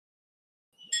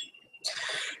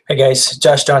Hey guys,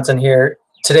 Josh Johnson here.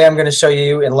 Today I'm going to show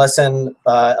you in less than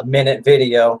a minute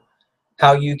video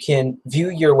how you can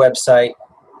view your website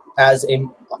as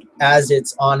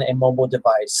it's on a mobile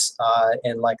device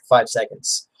in like 5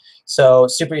 seconds. So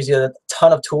super easy. There's a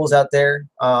ton of tools out there,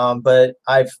 but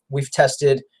we've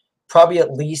tested probably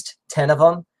at least 10 of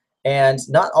them, and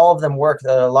not all of them work.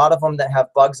 There are a lot of them that have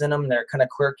bugs in them. They're kind of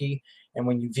quirky, and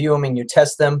when you view them and you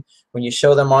test them, when you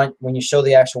show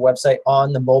the actual website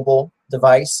on the mobile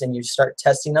device and you start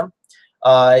testing them,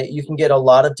 you can get a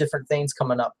lot of different things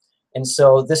coming up. And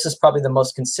so this is probably the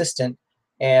most consistent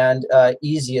and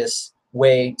easiest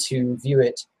way to view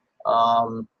it.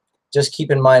 Just keep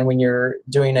in mind when you're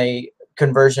doing a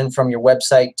conversion from your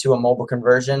website to a mobile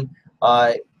conversion,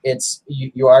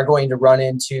 you are going to run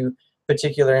into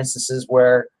particular instances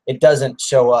where it doesn't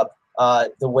show up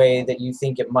the way that you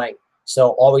think it might. So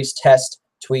always test,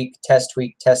 tweak, test,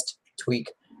 tweak, test,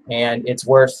 tweak, and it's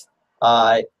worth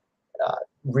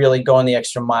really going the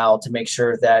extra mile to make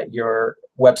sure that your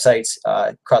website's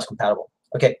cross-compatible.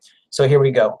 Okay, so here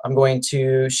we go. I'm going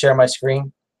to share my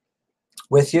screen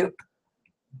with you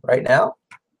right now,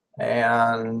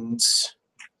 and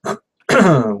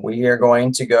we are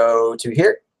going to go to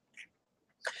here.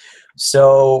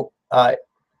 So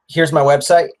here's my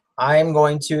website. I'm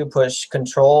going to push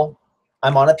Control.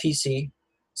 I'm on a PC,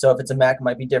 so if it's a Mac, it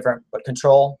might be different, but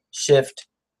Control, Shift,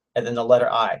 and then the letter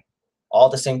I, all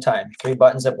at the same time, 3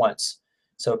 buttons at once.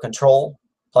 So Control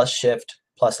plus Shift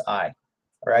plus I,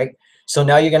 all right? So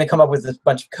now you're going to come up with a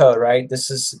bunch of code, right? This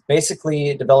is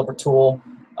basically a developer tool,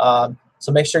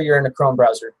 so make sure you're in a Chrome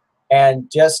browser. And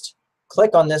just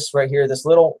click on this right here, this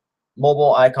little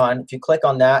mobile icon. If you click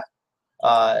on that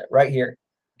right here,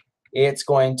 it's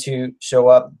going to show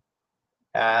up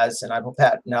as an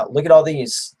iPad. Now look at all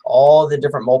the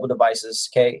different mobile devices.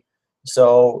 Okay,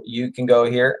 so you can go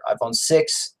here, iPhone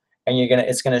 6, and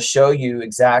it's gonna show you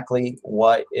exactly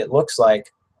what it looks like,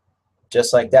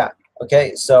 just like that.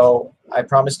 Okay, so I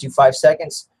promised you 5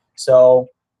 seconds. So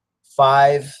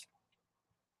 5,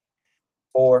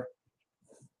 4.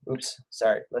 Oops,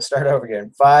 sorry. Let's start over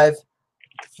again. 5,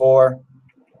 4,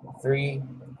 3,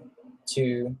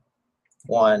 2,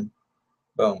 1.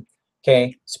 Boom.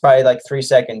 Okay, it's probably like 3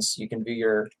 seconds. You can view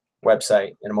your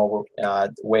website in a mobile,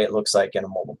 the way it looks like in a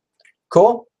mobile.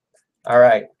 Cool? All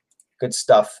right, good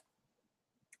stuff.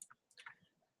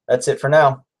 That's it for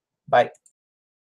now. Bye.